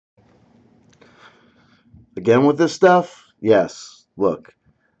Again with this stuff? Yes. Look,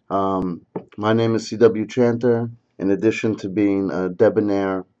 my name is C.W. Chanter. In addition to being a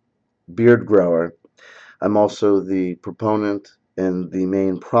debonair beard grower, I'm also the proponent and the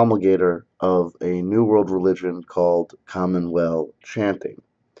main promulgator of a New World religion called Commonwealth Chanting.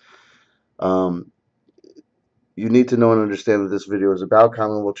 Um, you need to know and understand that this video is about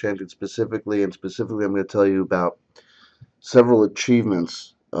Commonwealth Chanting specifically, and specifically I'm going to tell you about several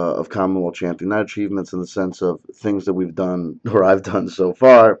achievements of Commonwealth Chanting. Not achievements in the sense of things that we've done or I've done so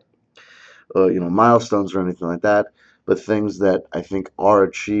far, milestones or anything like that, but things that I think are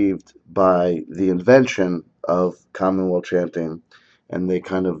achieved by the invention of Commonwealth Chanting, and they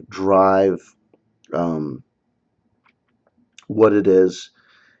kind of drive um, what it is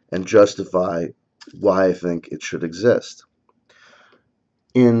and justify why I think it should exist.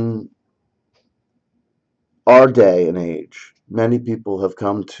 In our day and age, many people have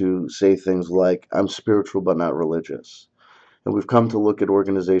come to say things like, I'm spiritual but not religious. And we've come to look at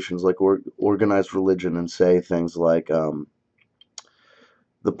organizations like organized religion and say things like,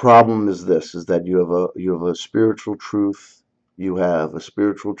 the problem is this, is that you have a spiritual truth, you have a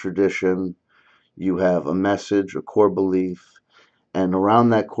spiritual tradition, you have a message, a core belief, and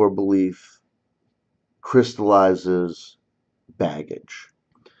around that core belief crystallizes baggage.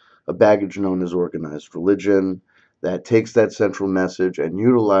 A baggage known as organized religion that takes that central message and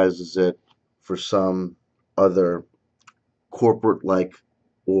utilizes it for some other corporate-like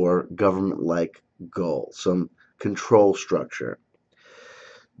or government-like goal, some control structure.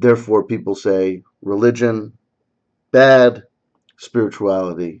 Therefore, people say religion, bad,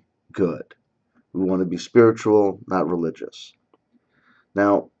 spirituality, good. We want to be spiritual, not religious.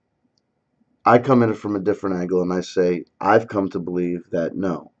 Now, I come at it from a different angle and I say, I've come to believe that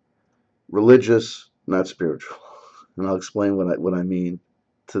no, religious, not spiritual. And I'll explain what I mean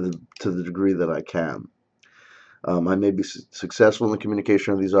to the degree that I can. I may be successful in the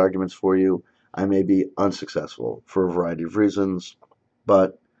communication of these arguments for you. I may be unsuccessful for a variety of reasons,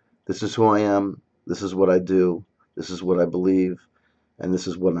 but this is who I am. This is what I do. This is what I believe, and this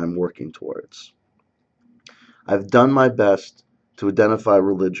is what I'm working towards. I've done my best to identify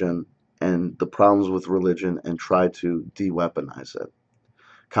religion and the problems with religion and try to de-weaponize it.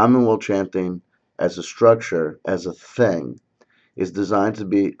 Commonwealth Chanting as a structure, as a thing, is designed to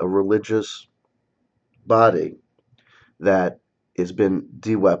be a religious body that has been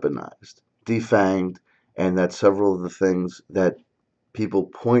de-weaponized, defanged, and that several of the things that people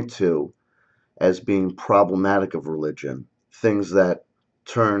point to as being problematic of religion, things that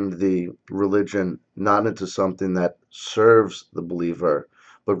turn the religion not into something that serves the believer,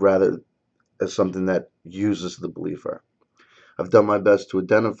 but rather as something that uses the believer. I've done my best to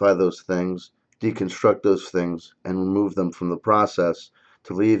identify those things, deconstruct those things, and remove them from the process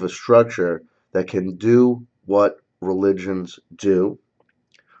to leave a structure that can do what religions do,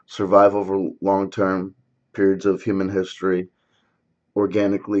 survive over long-term periods of human history,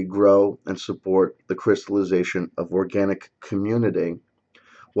 organically grow and support the crystallization of organic community,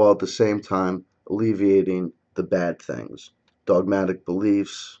 while at the same time alleviating the bad things, dogmatic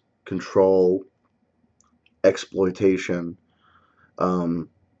beliefs, control, exploitation, um,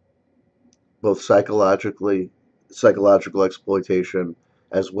 both psychological exploitation,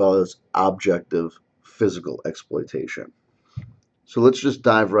 as well as objective physical exploitation. So let's just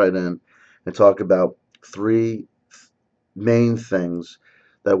dive right in and talk about three main things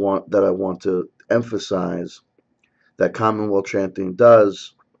that I want to emphasize that Commonwealth Chanting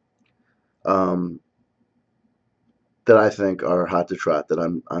does, um, that I think are hot to trot, that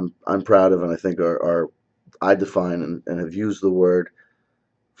I'm proud of, and I think are I define and have used the word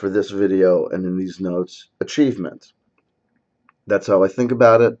for this video and in these notes, achievement. That's how I think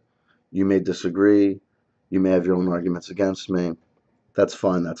about it. You may disagree. You may have your own arguments against me. That's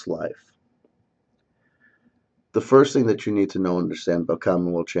fine. That's life. The first thing that you need to know and understand about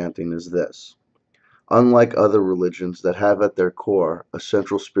Commonwealth Chanting is this. Unlike other religions that have at their core a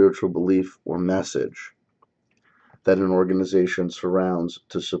central spiritual belief or message that an organization surrounds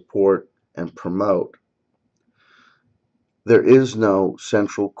to support and promote, there is no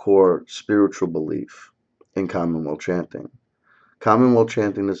central core spiritual belief in Commonwealth Chanting. Commonwealth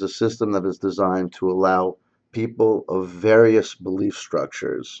Chanting is a system that is designed to allow people of various belief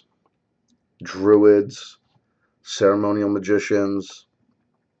structures, druids, ceremonial magicians,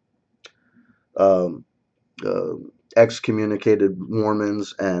 um, uh, excommunicated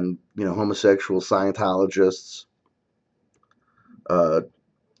Mormons, and homosexual Scientologists, uh,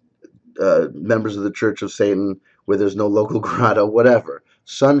 members of the Church of Satan, where there's no local grotto, whatever,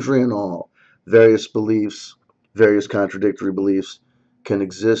 sundry and all, various beliefs, various contradictory beliefs can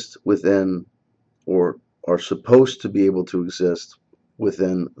exist within or are supposed to be able to exist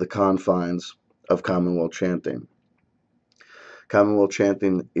within the confines of Commonwealth chanting. Commonwealth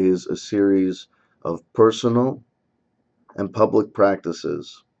chanting is a series of personal and public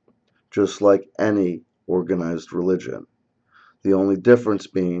practices, just like any organized religion. The only difference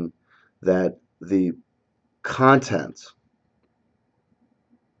being that the content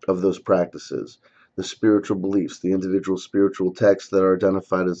of those practices, the spiritual beliefs, the individual spiritual texts that are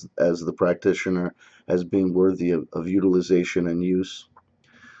identified as the practitioner as being worthy of utilization and use,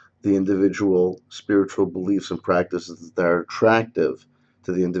 the individual spiritual beliefs and practices that are attractive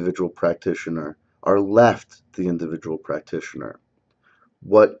to the individual practitioner are left to the individual practitioner.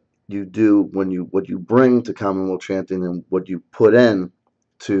 What you do what you bring to Commonwealth chanting and what you put in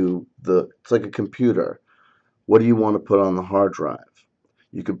to it's like a computer. What do you want to put on the hard drive?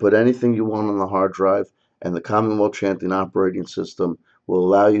 You can put anything you want on the hard drive, and the Commonwealth chanting operating system will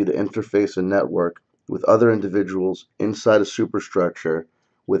allow you to interface and network with other individuals inside a superstructure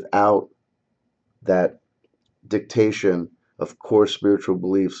without that dictation of core spiritual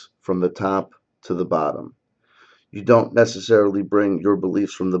beliefs from the top to the bottom. You don't necessarily bring your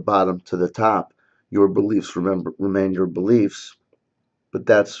beliefs from the bottom to the top. Your beliefs remain your beliefs, but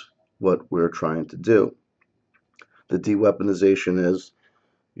that's what we're trying to do. The de-weaponization is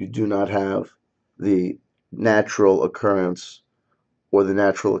you do not have the natural occurrence or the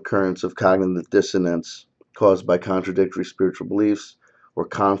natural occurrence of cognitive dissonance caused by contradictory spiritual beliefs or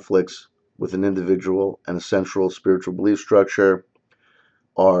conflicts with an individual and a central spiritual belief structure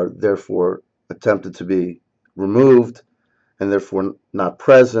are therefore attempted to be removed and therefore not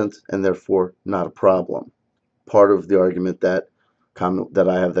present and therefore not a problem. Part of the argument that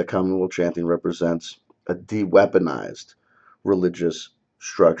I have that Commonwealth chanting represents a de-weaponized religious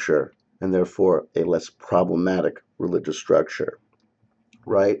structure and therefore a less problematic religious structure,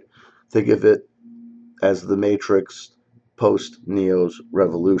 right? Think of it as the Matrix post Neo's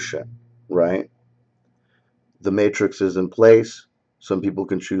revolution, right? The Matrix is in place. Some people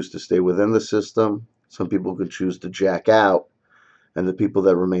can choose to stay within the system. Some people can choose to jack out. And the people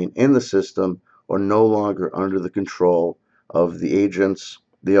that remain in the system are no longer under the control of the agents,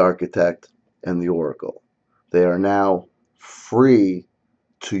 the architect, and the oracle. They are now free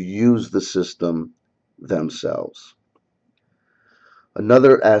to use the system themselves.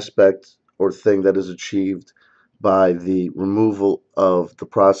 Another aspect or thing that is achieved by the removal of the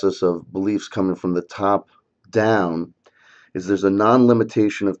process of beliefs coming from the top down is there's a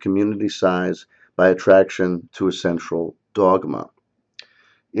non-limitation of community size by attraction to a central dogma.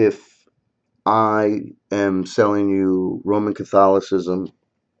 If I am selling you Roman Catholicism,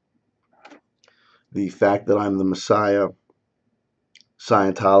 the fact that I'm the Messiah,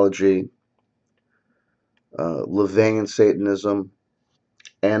 Scientology, LaVeyan Satanism,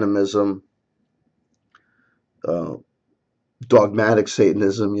 animism, uh, dogmatic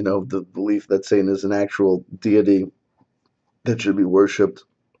Satanism, the belief that Satan is an actual deity that should be worshipped.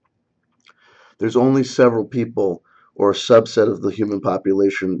 There's only several people or a subset of the human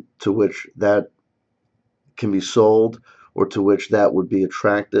population to which that can be sold or to which that would be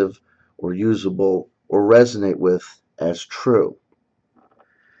attractive or usable or resonate with as true.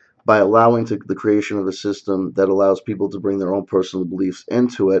 By allowing the creation of a system that allows people to bring their own personal beliefs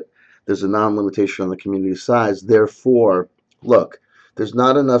into it, there's a non-limitation on the community size. Therefore, look, there's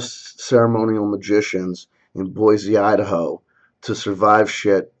not enough ceremonial magicians in Boise, Idaho to survive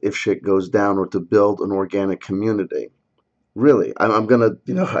shit if shit goes down or to build an organic community. Really, I'm gonna,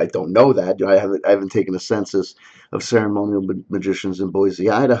 I don't know that. I haven't taken a census of ceremonial magicians in Boise,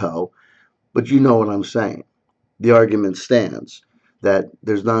 Idaho, but you know what I'm saying. The argument stands that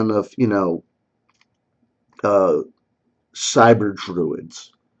there's not enough, uh, cyber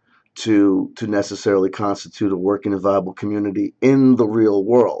druids to necessarily constitute a working and viable community in the real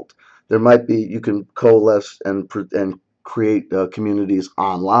world. There might be, you can coalesce and create communities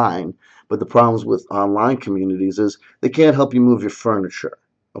online, but the problems with online communities is they can't help you move your furniture,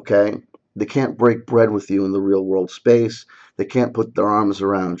 okay? They can't break bread with you in the real world space. They can't put their arms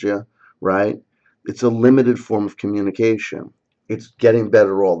around you, right? It's a limited form of communication. It's getting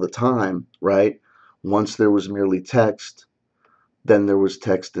better all the time, right? Once there was merely text, then there was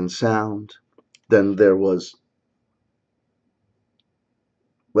text and sound, then there was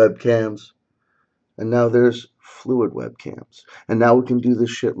webcams, and now there's fluid webcams. And now we can do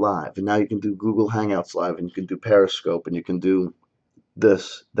this shit live. And now you can do Google Hangouts live, and you can do Periscope, and you can do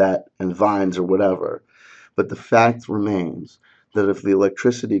this, that, and Vines or whatever. But the fact remains that if the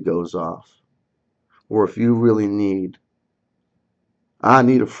electricity goes off, or if you really I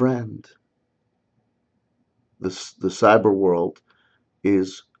need a friend, the cyber world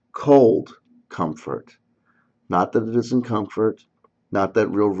is cold comfort. Not that it isn't comfort, not that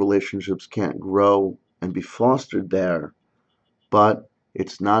real relationships can't grow and be fostered there, but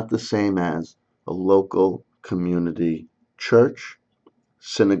it's not the same as a local community church,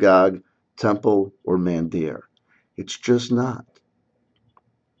 synagogue, temple, or mandir. It's just not.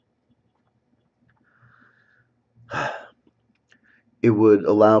 It would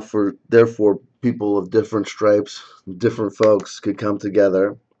allow for, therefore, people of different stripes, different folks could come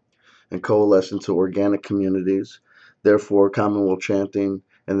together and coalesce into organic communities. Therefore, Commonwealth chanting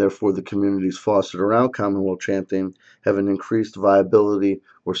and therefore the communities fostered around Commonwealth chanting have an increased viability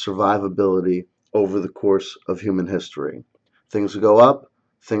or survivability over the course of human history. Things go up,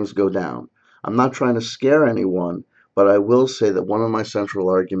 things go down. I'm not trying to scare anyone, but I will say that one of my central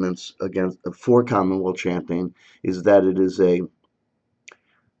arguments for Commonwealth chanting is that it is a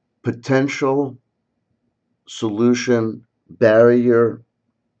potential solution, barrier,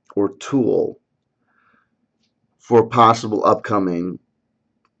 or tool for a possible upcoming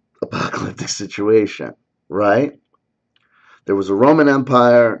apocalyptic situation, right? There was a Roman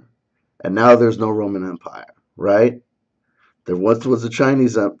Empire, and now there's no Roman Empire, right? There once was a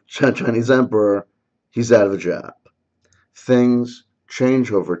Chinese emperor. He's out of a job. Things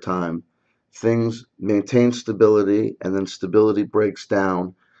change over time. Things maintain stability, and then stability breaks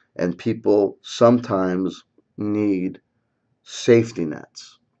down, and people sometimes need safety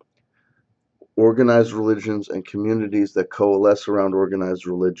nets. Organized religions and communities that coalesce around organized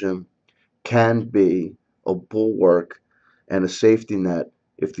religion can be a bulwark and a safety net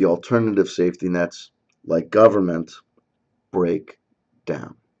if the alternative safety nets, like government, break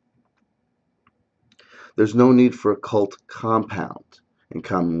down. There's no need for a cult compound in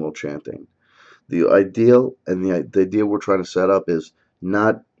Commonwealth chanting. The ideal and the idea we're trying to set up is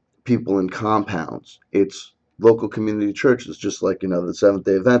not people in compounds. It's local community churches, just like, the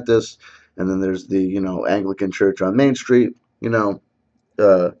Seventh-day Adventists, and then there's the, Anglican Church on Main Street,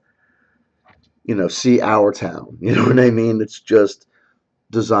 uh, see our town. You know what I mean? It's just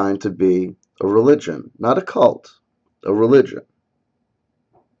designed to be a religion, not a cult, a religion.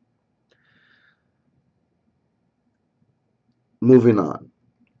 Moving on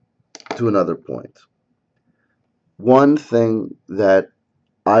to another point. One thing that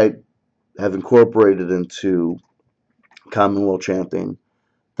I have incorporated into Commonwealth chanting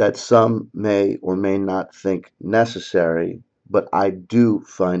that some may or may not think necessary, but I do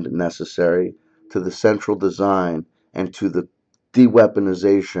find it necessary to the central design and to the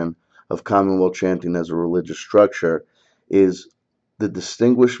de-weaponization of Commonwealth chanting as a religious structure is the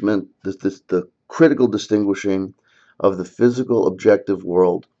distinguishment, the critical distinguishing of the physical objective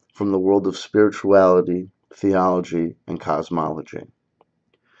world from the world of spirituality, theology, and cosmology.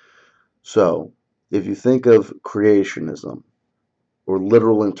 So, if you think of creationism or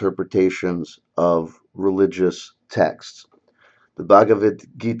literal interpretations of religious texts, the Bhagavad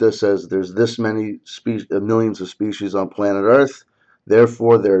Gita says there's this many millions of species on planet Earth,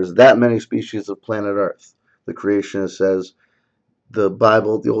 therefore there's that many species of planet Earth. The creationist says the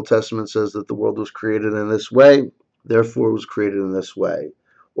Bible, the Old Testament says that the world was created in this way, therefore it was created in this way.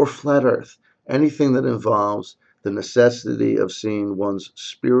 Or flat Earth, anything that involves the necessity of seeing one's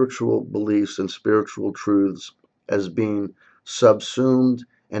spiritual beliefs and spiritual truths as being subsumed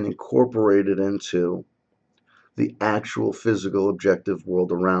and incorporated into the actual physical objective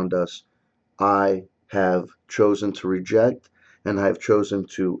world around us, I have chosen to reject, and I have chosen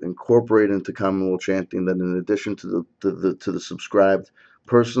to incorporate into Commonwealth chanting that in addition to the subscribed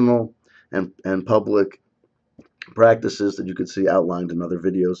personal and public practices that you can see outlined in other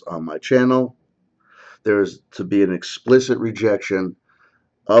videos on my channel, there is to be an explicit rejection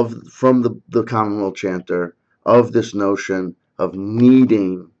from the Commonwealth chanter of this notion of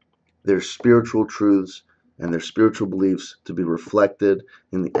needing their spiritual truths and their spiritual beliefs to be reflected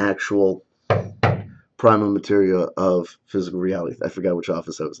in the actual primal materia of physical reality. I forgot which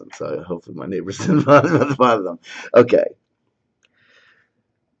office I was in, so hopefully my neighbors didn't bother them. Okay.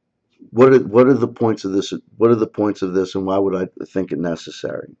 What are the points of this? What are the points of this, and why would I think it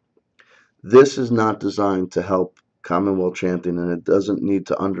necessary? This is not designed to help Commonwealth chanting, and it doesn't need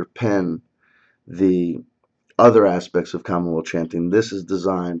to underpin the other aspects of Commonwealth chanting. This is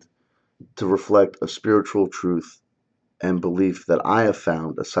designed to reflect a spiritual truth and belief that I have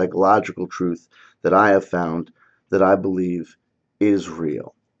found, a psychological truth that I have found that I believe is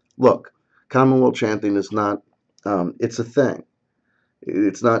real. Look, Commonwealth chanting is not, it's a thing.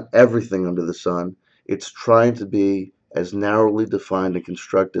 It's not everything under the sun. It's trying to be as narrowly defined and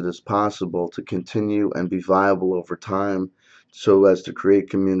constructed as possible to continue and be viable over time so as to create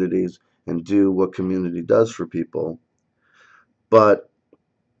communities and do what community does for people. But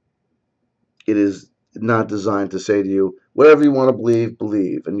it is not designed to say to you, whatever you want to believe,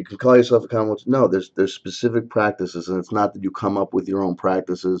 believe. And you can call yourself a Commonwealth. No, there's specific practices, and it's not that you come up with your own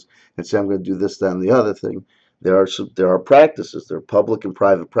practices and say, I'm going to do this, that, and the other thing. There are practices. There are public and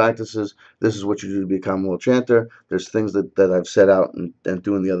private practices. This is what you do to be a Commonwealth chanter. There's things that I've set out and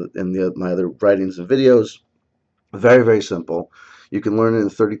do in my other writings and videos. Very, very simple. You can learn it in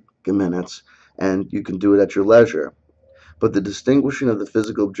 30 minutes, and you can do it at your leisure. But the distinguishing of the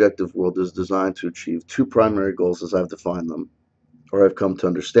physical objective world is designed to achieve two primary goals as I've defined them, or I've come to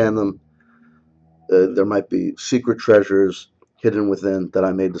understand them. There might be secret treasures hidden within that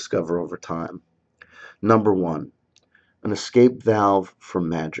I may discover over time. Number one, an escape valve for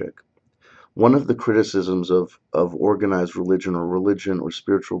magic. One of the criticisms of organized religion or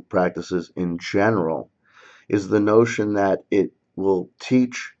spiritual practices in general is the notion that it will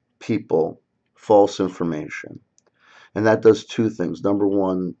teach people false information. And that does two things. Number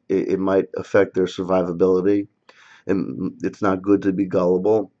one, it might affect their survivability. And it's not good to be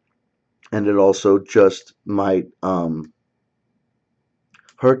gullible. And it also just might hurt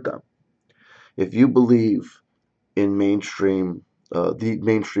them. If you believe in the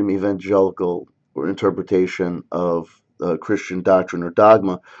mainstream evangelical or interpretation of Christian doctrine or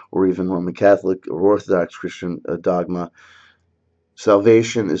dogma, or even Roman Catholic or Orthodox Christian dogma,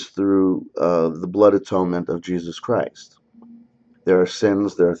 salvation is through the blood atonement of Jesus Christ. There are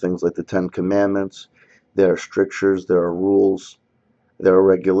sins, there are things like the Ten Commandments, there are strictures, there are rules, there are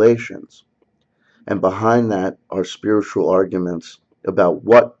regulations. And behind that are spiritual arguments about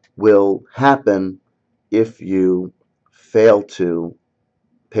what will happen if you fail to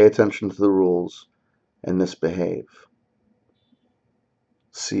pay attention to the rules and misbehave.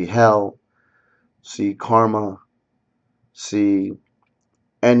 See hell, see karma, see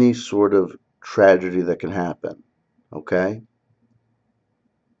any sort of tragedy that can happen. Okay?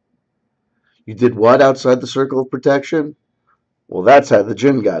 You did what outside the circle of protection? Well, that's how the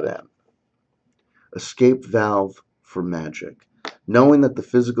jinn got in. Escape valve for magic. Knowing that the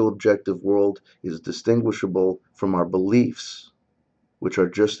physical objective world is distinguishable from our beliefs, which are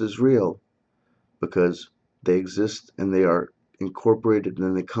just as real because they exist and they are incorporated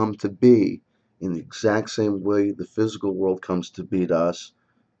and they come to be in the exact same way the physical world comes to be to us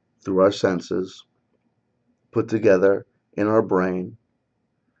through our senses, put together in our brain,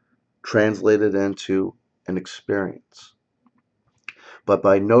 translated into an experience. But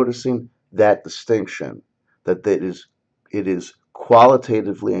by noticing that distinction, that it is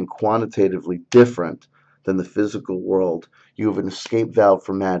qualitatively and quantitatively different than the physical world, you have an escape valve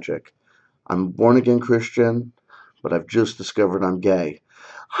for magic. I'm a born again Christian, but I've just discovered I'm gay.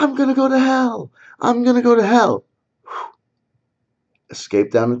 I'm going to go to hell. I'm going to go to hell.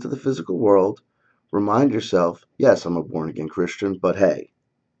 Escape down into the physical world. Remind yourself, yes, I'm a born again Christian, but hey,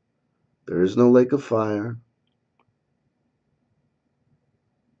 there is no lake of fire.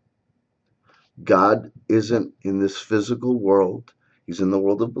 God isn't in this physical world. He's in the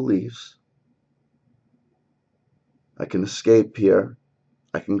world of beliefs. I can escape here.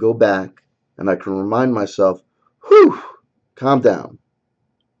 I can go back, and I can remind myself, whew, calm down.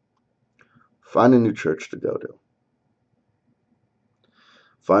 Find a new church to go to.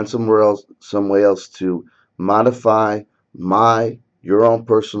 Find some way else to modify your own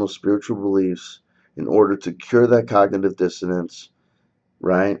personal spiritual beliefs in order to cure that cognitive dissonance,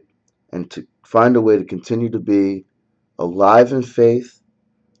 right? And to find a way to continue to be alive in faith,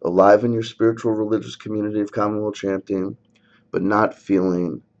 alive in your spiritual religious community of Commonwealth chanting, but not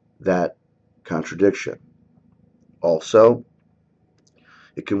feeling that contradiction. Also,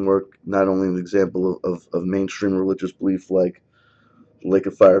 it can work not only in the example of mainstream religious belief like Lake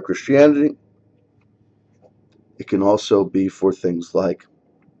of Fire Christianity, it can also be for things like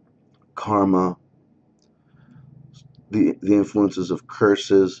karma, the influences of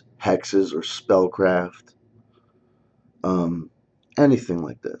curses, hexes, or spellcraft, anything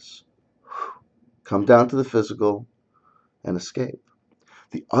like this. Come down to the physical and escape.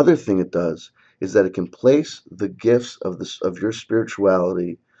 The other thing it does is that it can place the gifts of your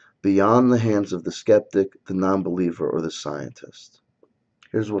spirituality beyond the hands of the skeptic, the non-believer, or the scientist.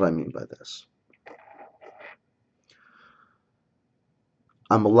 Here's what I mean by this.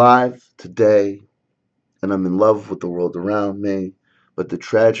 I'm alive today, and I'm in love with the world around me, but the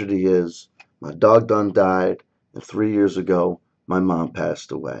tragedy is my dog done died, and 3 years ago, my mom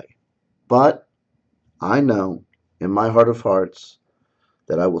passed away. But I know in my heart of hearts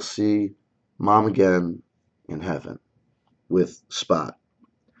that I will see mom again in heaven with Spot.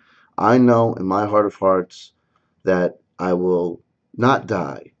 I know in my heart of hearts that I will not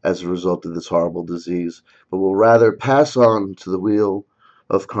die as a result of this horrible disease, but will rather pass on to the wheel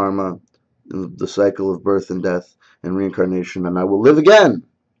of karma the cycle of birth and death and reincarnation, and I will live again.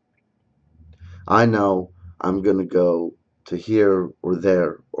 I know I'm going to go to here or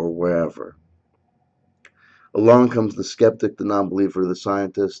there or wherever. Along comes the skeptic, the non-believer, the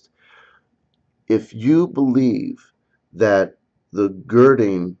scientist. If you believe that the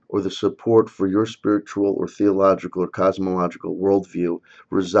girding or the support for your spiritual or theological or cosmological worldview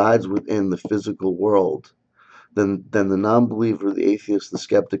resides within the physical world, then the non-believer, the atheist, the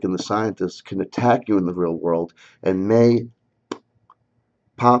skeptic, and the scientist can attack you in the real world and may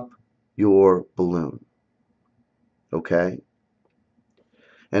pop your balloon. Okay?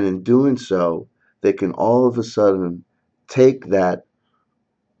 And in doing so, they can all of a sudden take that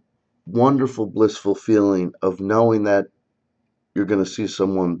wonderful, blissful feeling of knowing that you're going to see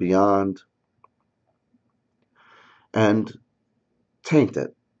someone beyond and taint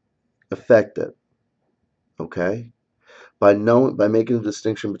it, affect it. Okay? By making a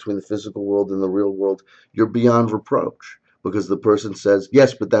distinction between the physical world and the real world, you're beyond reproach because the person says,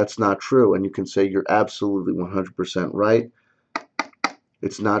 yes, but that's not true. And you can say, you're absolutely 100% right.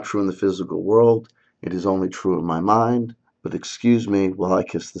 It's not true in the physical world. It is only true in my mind. But excuse me while I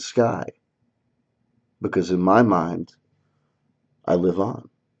kiss the sky. Because in my mind, I live on.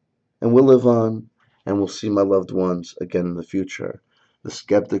 And will live on, and will see my loved ones again in the future. The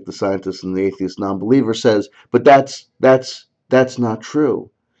skeptic, the scientist, and the atheist non-believer says, but that's not true.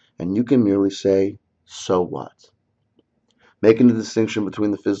 And you can merely say, so what? Making the distinction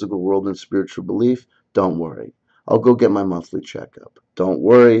between the physical world and spiritual belief, don't worry. I'll go get my monthly checkup. Don't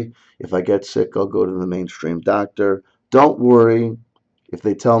worry. If I get sick, I'll go to the mainstream doctor. Don't worry if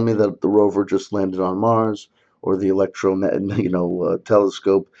they tell me that the rover just landed on Mars or the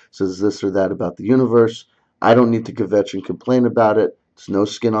telescope says this or that about the universe. I don't need to kvetch and complain about it. It's no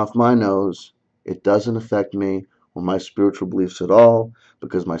skin off my nose. It doesn't affect me or my spiritual beliefs at all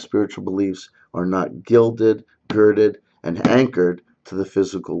because my spiritual beliefs are not gilded, girded, and anchored to the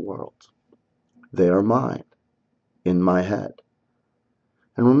physical world. They are mine, in my head.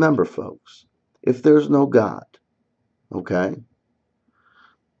 And remember, folks, if there's no God, okay,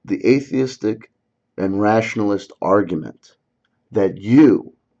 the atheistic and rationalist argument that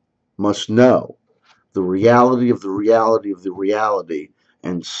you must know the reality of the reality of the reality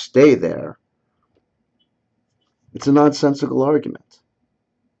and stay there, it's a nonsensical argument.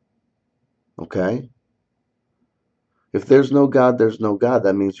 Okay? If there's no God, there's no God.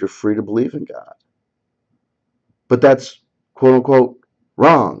 That means you're free to believe in God. But that's quote unquote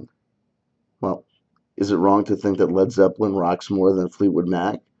wrong. Well, is it wrong to think that Led Zeppelin rocks more than Fleetwood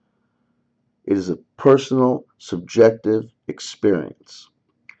Mac? It is a personal, subjective experience.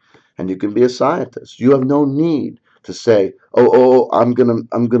 And you can be a scientist. You have no need to say, I'm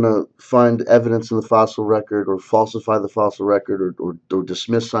gonna find evidence in the fossil record or falsify the fossil record or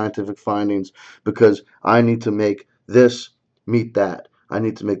dismiss scientific findings because I need to make this meet that. I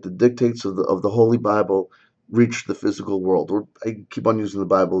need to make the dictates of the Holy Bible reach the physical world. Or I keep on using the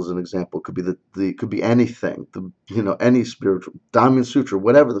Bible as an example. It could be could be anything. Any spiritual Dhamma Sutra,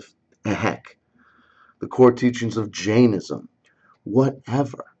 whatever the heck. The core teachings of Jainism,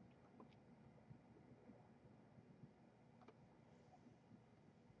 whatever.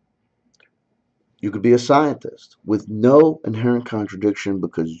 You could be a scientist with no inherent contradiction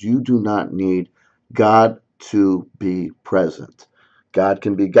because you do not need God to be present. God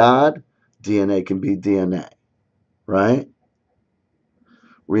can be God, DNA can be DNA, right?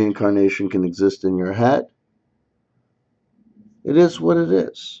 Reincarnation can exist in your head. It is what it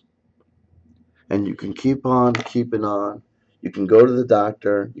is. And you can keep on keeping on. You can go to the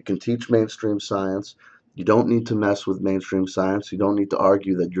doctor. You can teach mainstream science. You don't need to mess with mainstream science. You don't need to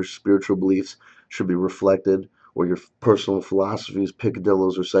argue that your spiritual beliefs should be reflected or your personal philosophies,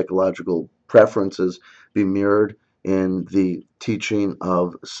 picadillos, or psychological preferences be mirrored in the teaching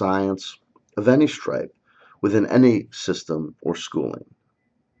of science of any stripe within any system or schooling.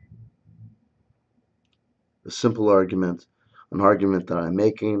 A simple argument, an argument that I'm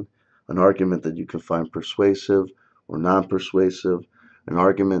making, an argument that you can find persuasive or non-persuasive, an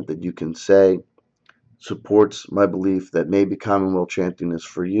argument that you can say supports my belief that maybe Commonwealth chanting is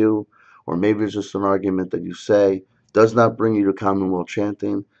for you, or maybe it's just an argument that you say does not bring you to Commonwealth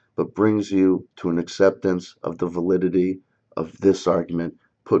chanting, but brings you to an acceptance of the validity of this argument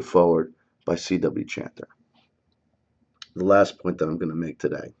put forward by C.W. Chanter. The last point that I'm going to make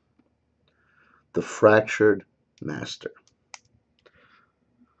today, the fractured master.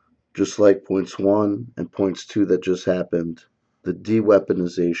 Just like points 1 and points 2 that just happened, the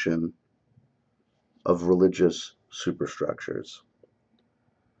de-weaponization of religious superstructures.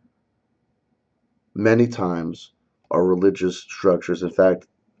 Many times our religious structures, in fact,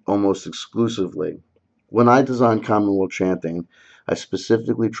 almost exclusively. When I designed Commonwealth Chanting, I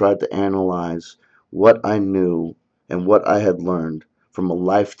specifically tried to analyze what I knew and what I had learned from a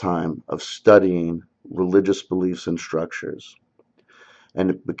lifetime of studying religious beliefs and structures. And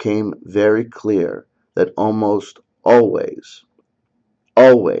it became very clear that almost always,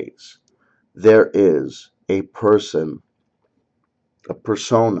 always, there is a person, a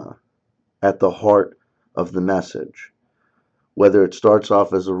persona at the heart of the message. Whether it starts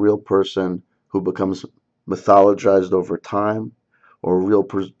off as a real person who becomes mythologized over time, or a real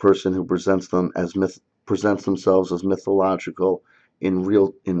person who presents themselves as mythological in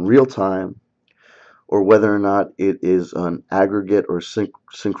real time, or whether or not it is an aggregate or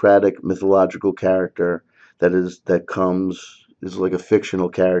syncretic mythological character that is like a fictional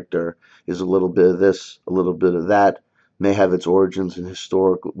character, is a little bit of this, a little bit of that, may have its origins in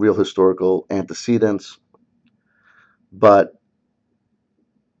real historical antecedents, but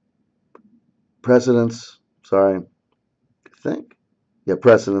precedents, sorry, I think, yeah,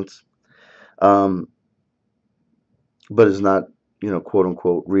 precedents, um, but is not, quote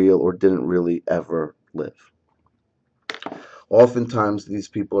unquote, real or didn't really ever live. Oftentimes, these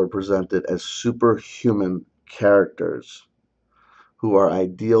people are presented as superhuman characters who are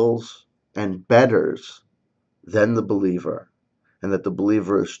ideals and betters than the believer, and that the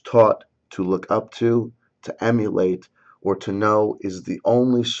believer is taught to look up to emulate, or to know is the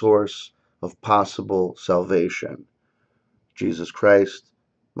only source of possible salvation. Jesus Christ,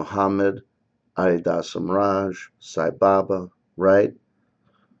 Muhammad, Adi Samraj, Sai Baba, right?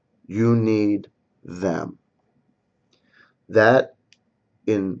 You need them. That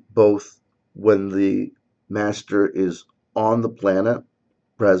in both when the master is on the planet,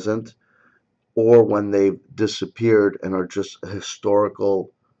 present, or when they've disappeared and are just a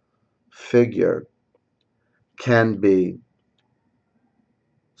historical figure, can be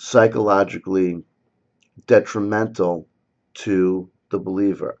psychologically detrimental to the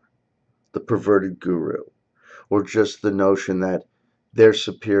believer, the perverted guru, or just the notion that they're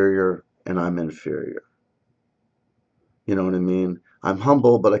superior and I'm inferior. You know what I mean? I'm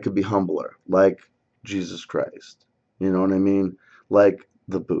humble, but I could be humbler, like Jesus Christ. You know what I mean? Like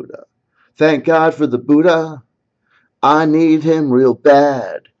the Buddha. Thank God for the Buddha. I need him real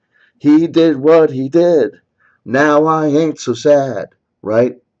bad. He did what he did. Now I ain't so sad,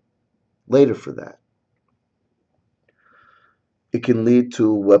 right? Later for that. It can lead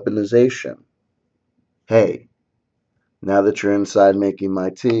to weaponization. Hey, now that you're inside making my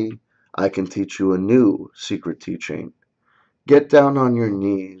tea, I can teach you a new secret teaching. Get down on your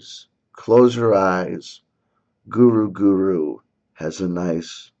knees, close your eyes. Guru has a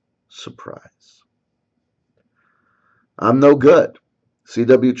nice surprise. I'm no good.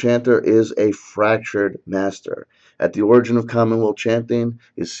 C.W. Chanter is a fractured master. At the origin of Commonwealth Chanting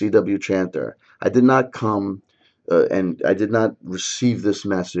is C.W. Chanter. I did not come and I did not receive this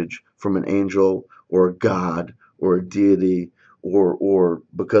message from an angel or a god or a deity, or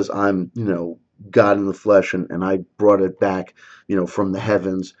because I'm, God in the flesh, and I brought it back, from the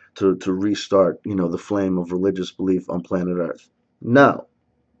heavens to restart, the flame of religious belief on planet Earth. No.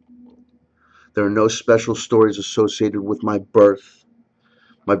 There are no special stories associated with my birth.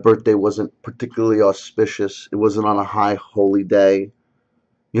 My birthday wasn't particularly auspicious. It wasn't on a high holy day.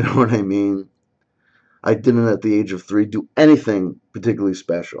 You know what I mean? I didn't at the age of 3 do anything particularly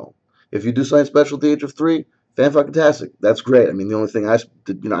special. If you do something special at the age of 3, fan-fucking-tastic. That's great. I mean, the only thing I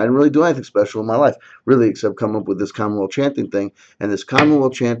did, I didn't really do anything special in my life, really, except come up with this Commonwealth Chanting thing. And this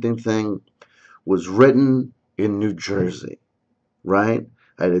Commonwealth Chanting thing was written in New Jersey, right?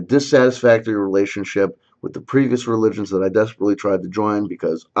 I had a dissatisfactory relationship with the previous religions that I desperately tried to join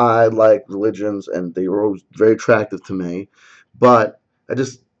because I like religions and they were always very attractive to me, but I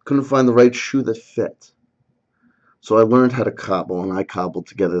just couldn't find the right shoe that fit. So I learned how to cobble, and I cobbled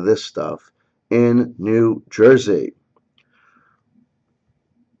together this stuff in New Jersey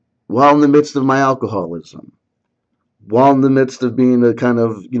while in the midst of my alcoholism, while in the midst of being a kind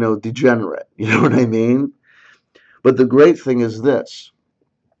of, degenerate. You know what I mean? But the great thing is this.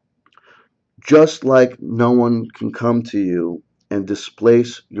 Just like no one can come to you and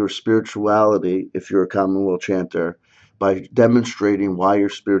displace your spirituality if you're a Commonwealth chanter by demonstrating why your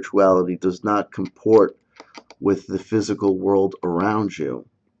spirituality does not comport with the physical world around you,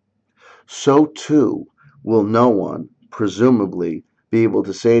 so too will no one, presumably, be able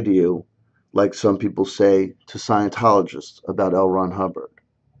to say to you, like some people say to Scientologists about L. Ron Hubbard,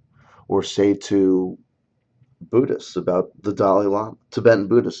 or say to Buddhists about the Dalai Lama, Tibetan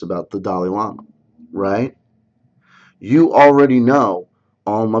Buddhists about the Dalai Lama, right? You already know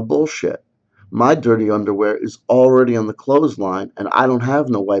all my bullshit. My dirty underwear is already on the clothesline, and I don't have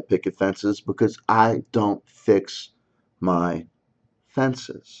no white picket fences because I don't fix my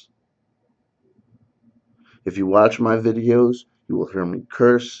fences. If you watch my videos, you will hear me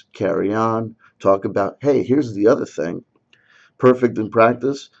curse, carry on, talk about, hey, here's the other thing. Perfect in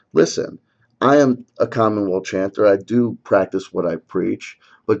practice. Listen, I am a Commonwealth chanter. I do practice what I preach,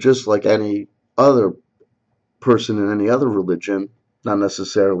 but just like any other person in any other religion, not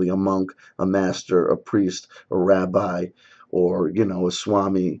necessarily a monk, a master, a priest, a rabbi, or, a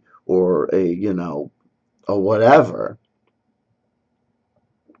swami, or a whatever.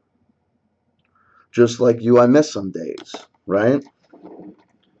 Just like you, I miss some days, right?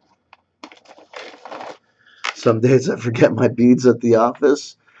 Some days I forget my beads at the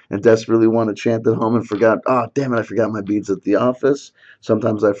office and desperately want to chant at home and forgot, oh, damn it, I forgot my beads at the office.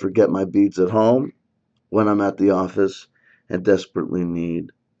 Sometimes I forget my beads at home when I'm at the office and desperately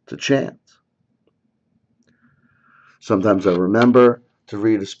need to chant. Sometimes I remember to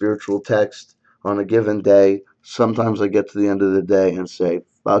read a spiritual text on a given day. Sometimes I get to the end of the day and say,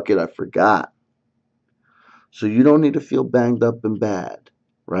 fuck it, I forgot. So you don't need to feel banged up and bad,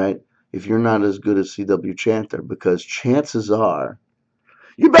 right? If you're not as good as CW Chanter, because chances are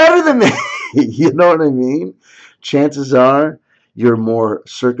you're better than me. You know what I mean? Chances are you're more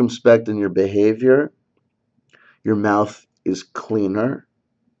circumspect in your behavior. Your mouth is cleaner.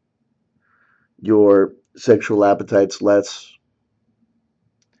 Your sexual appetite's less.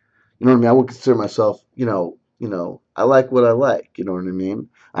 You know what I mean? I would consider myself, I like what I like. You know what I mean?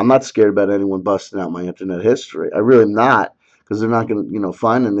 I'm not scared about anyone busting out my internet history. I really am not, because they're not going to,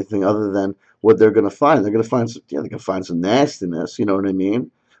 find anything other than what they're going to find. They're going to find some, they're going to find some nastiness. You know what I mean?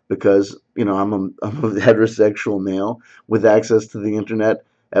 Because I'm a heterosexual male with access to the internet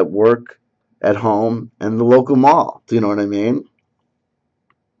at work, at home, and the local mall. Do you know what I mean?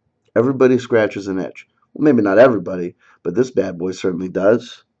 Everybody scratches an itch. Well, maybe not everybody, but this bad boy certainly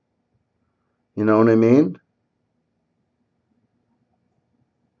does. You know what I mean?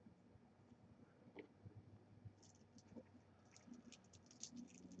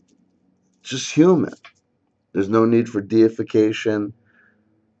 Just human. There's no need for deification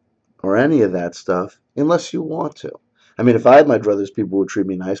or any of that stuff unless you want to. I mean, if I had my druthers, people would treat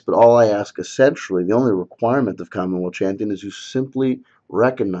me nice, but all I ask essentially, the only requirement of Commonwealth chanting is you simply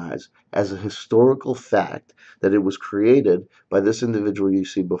recognize as a historical fact that it was created by this individual you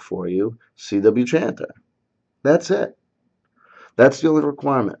see before you, C.W. Chanter. That's it. That's the only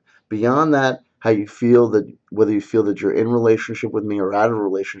requirement. Beyond that, how you feel that, whether you feel that you're in relationship with me or out of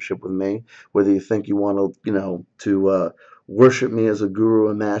relationship with me, whether you think you want to, worship me as a guru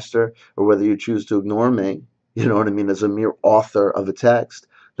and master, or whether you choose to ignore me, you know what I mean, as a mere author of a text,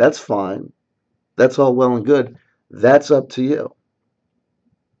 that's fine. That's all well and good. That's up to you.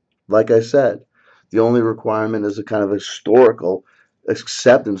 Like I said, the only requirement is a kind of historical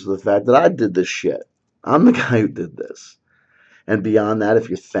acceptance of the fact that I did this shit. I'm the guy who did this. And beyond that, if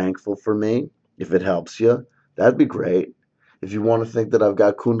you're thankful for me, if it helps you, that'd be great. If you want to think that I've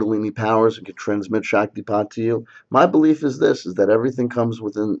got Kundalini powers and can transmit Shaktipat to you, my belief is this, is that everything comes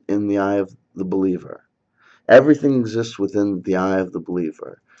within in the eye of the believer. Everything exists within the eye of the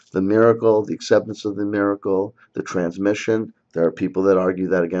believer. The miracle, the acceptance of the miracle, the transmission. There are people that argue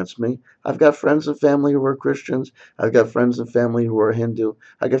that against me. I've got friends and family who are Christians. I've got friends and family who are Hindu.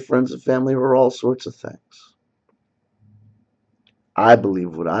 I've got friends and family who are all sorts of things. I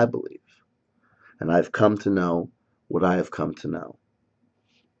believe what I believe, and I've come to know what I have come to know.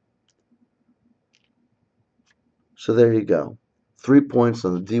 So there you go. 3 points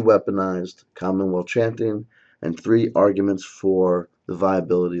on the de-weaponized Commonwealth chanting, and 3 arguments for the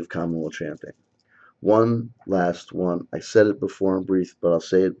viability of Commonwealth chanting. One last one. I said it before in brief, but I'll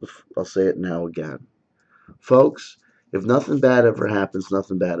say it now again. Folks, if nothing bad ever happens,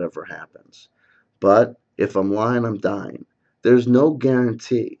 nothing bad ever happens. But if I'm lying, I'm dying. There's no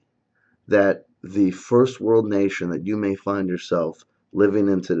guarantee that the first world nation that you may find yourself living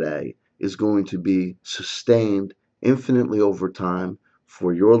in today is going to be sustained infinitely over time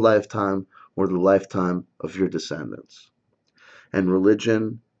for your lifetime or the lifetime of your descendants. And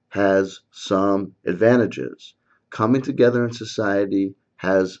religion has some advantages. Coming together in society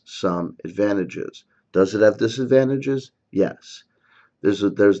has some advantages. Does it have disadvantages? Yes. There's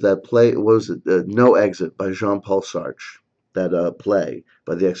that play, what was it, No Exit by Jean-Paul Sartre, that play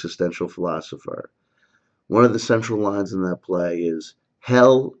by the existential philosopher. One of the central lines in that play is,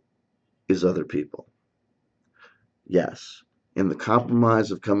 hell is other people. Yes, in the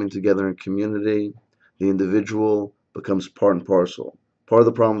compromise of coming together in community, the individual becomes part and parcel. Part of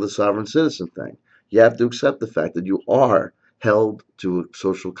the problem with the sovereign citizen thing. You have to accept the fact that you are held to a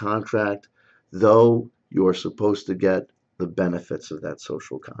social contract though you are supposed to get the benefits of that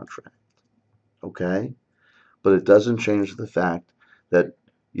social contract. Okay? But it doesn't change the fact that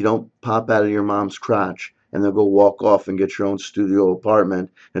you don't pop out of your mom's crotch and then go walk off and get your own studio apartment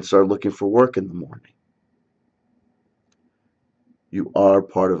and start looking for work in the morning. You are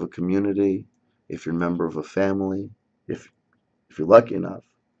part of a community if you're a member of a family, if you're lucky enough.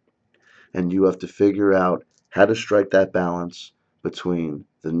 And you have to figure out how to strike that balance between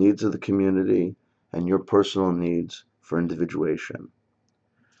the needs of the community and your personal needs for individuation.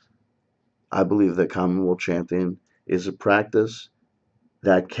 I believe that Commonwealth chanting is a practice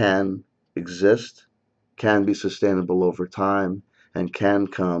that can exist, can be sustainable over time, and can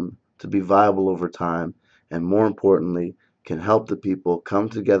come to be viable over time, and more importantly, can help the people come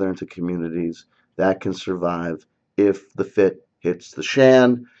together into communities that can survive if the fit hits the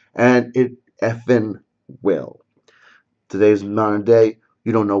shan, and it effing will. Today's modern day,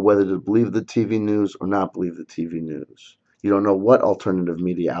 you don't know whether to believe the TV news or not believe the TV news. You don't know what alternative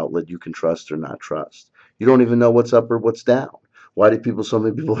media outlet you can trust or not trust. You don't even know what's up or what's down. Why do so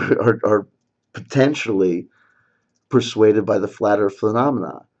many people are potentially persuaded by the flat earth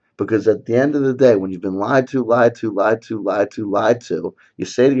phenomena? Because at the end of the day, when you've been lied to, you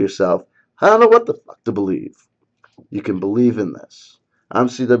say to yourself, I don't know what the fuck to believe. You can believe in this. I'm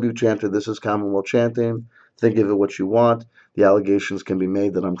CW Chanter. This is Commonwealth Chanting. Think of it what you want. The allegations can be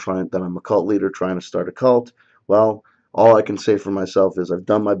made that I'm a cult leader trying to start a cult. Well, all I can say for myself is I've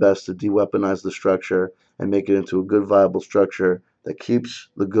done my best to de-weaponize the structure and make it into a good, viable structure that keeps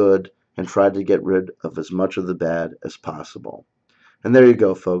the good and tried to get rid of as much of the bad as possible. And there you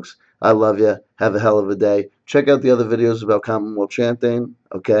go, folks. I love you. Have a hell of a day. Check out the other videos about Commonwealth chanting,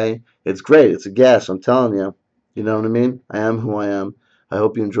 okay? It's great. It's a gas, I'm telling you. You know what I mean? I am who I am. I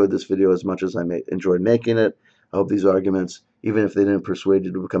hope you enjoyed this video as much as I enjoyed making it. I hope these arguments, even if they didn't persuade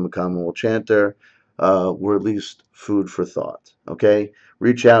you to become a Commonwealth chanter, were at least food for thought, okay?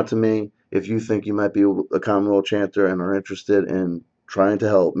 Reach out to me if you think you might be a Commonwealth chanter and are interested in trying to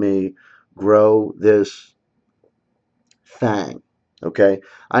help me grow this thing. Okay,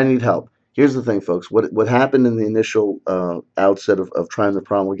 I need help. Here's the thing, folks. What happened in the initial outset of trying to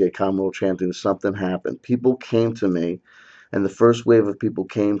promulgate Commonwealth chanting? Something happened. People came to me, and the first wave of people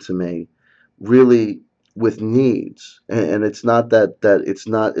came to me really with needs. And it's not that it's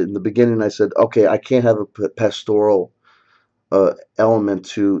not in the beginning. I said, okay, I can't have a pastoral element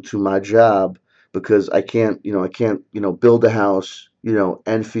to my job because I can't build a house,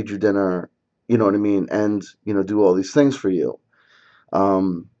 and feed you dinner, you know what I mean, and do all these things for you.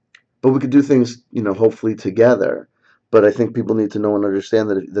 But we could do things, hopefully together. But I think people need to know and understand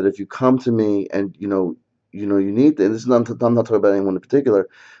that if you come to me and you need, and this is not, I'm not talking about anyone in particular,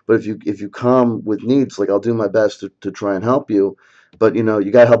 but if you come with needs, like I'll do my best to try and help you. But you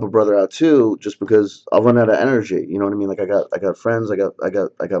gotta help a brother out too, just because I'll run out of energy. You know what I mean? Like I got friends, I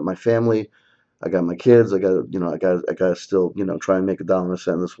got my family, I got my kids. I got still, try and make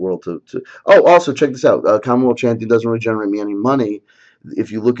 $1.01 in this world to. Oh, also check this out. Commonwealth chanting doesn't really generate me any money.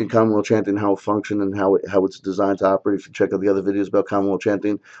 If you look at Commonwealth chanting, how it functions and how it's designed to operate, if you check out the other videos about Commonwealth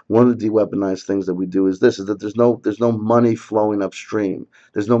chanting, one of the de-weaponized things that we do is that there's no money flowing upstream.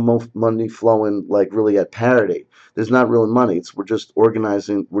 There's no money flowing like really at parity. There's not really money. We're just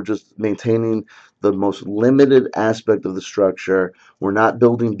organizing. We're just maintaining the most limited aspect of the structure. We're not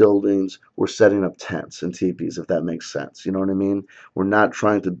building buildings. We're setting up tents and teepees, if that makes sense. You know what I mean? We're not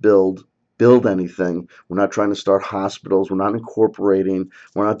trying to build anything. We're not trying to start hospitals. We're not incorporating.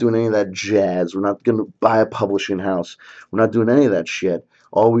 We're not doing any of that jazz. We're not going to buy a publishing house. We're not doing any of that shit.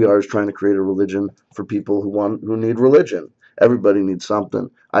 All we are is trying to create a religion for people who need religion. Everybody needs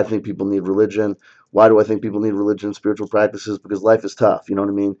something. I think people need religion. Why do I think people need religion and spiritual practices? Because life is tough. You know what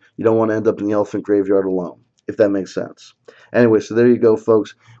I mean? You don't want to end up in the elephant graveyard alone, if that makes sense. Anyway, so there you go,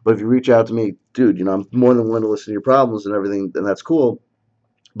 folks. But if you reach out to me, dude, I'm more than willing to listen to your problems and everything, and that's cool.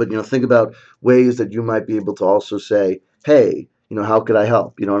 But think about ways that you might be able to also say, hey, how could I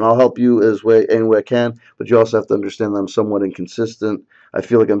help? And I'll help you any way I can, but you also have to understand that I'm somewhat inconsistent. I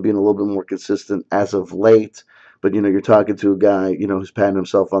feel like I'm being a little bit more consistent as of late, but you're talking to a guy, who's patting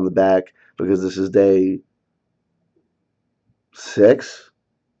himself on the back because this is day 6,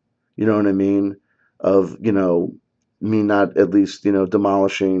 you know what I mean, of, me not at least,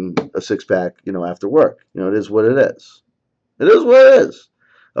 demolishing a 6-pack, after work. It is what it is. It is what it is.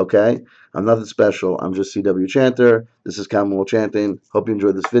 Okay? I'm nothing special. I'm just CW Chanter. This is Commonwealth Chanting. Hope you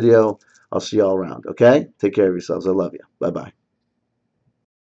enjoyed this video. I'll see y'all around. Okay? Take care of yourselves. I love you. Bye-bye.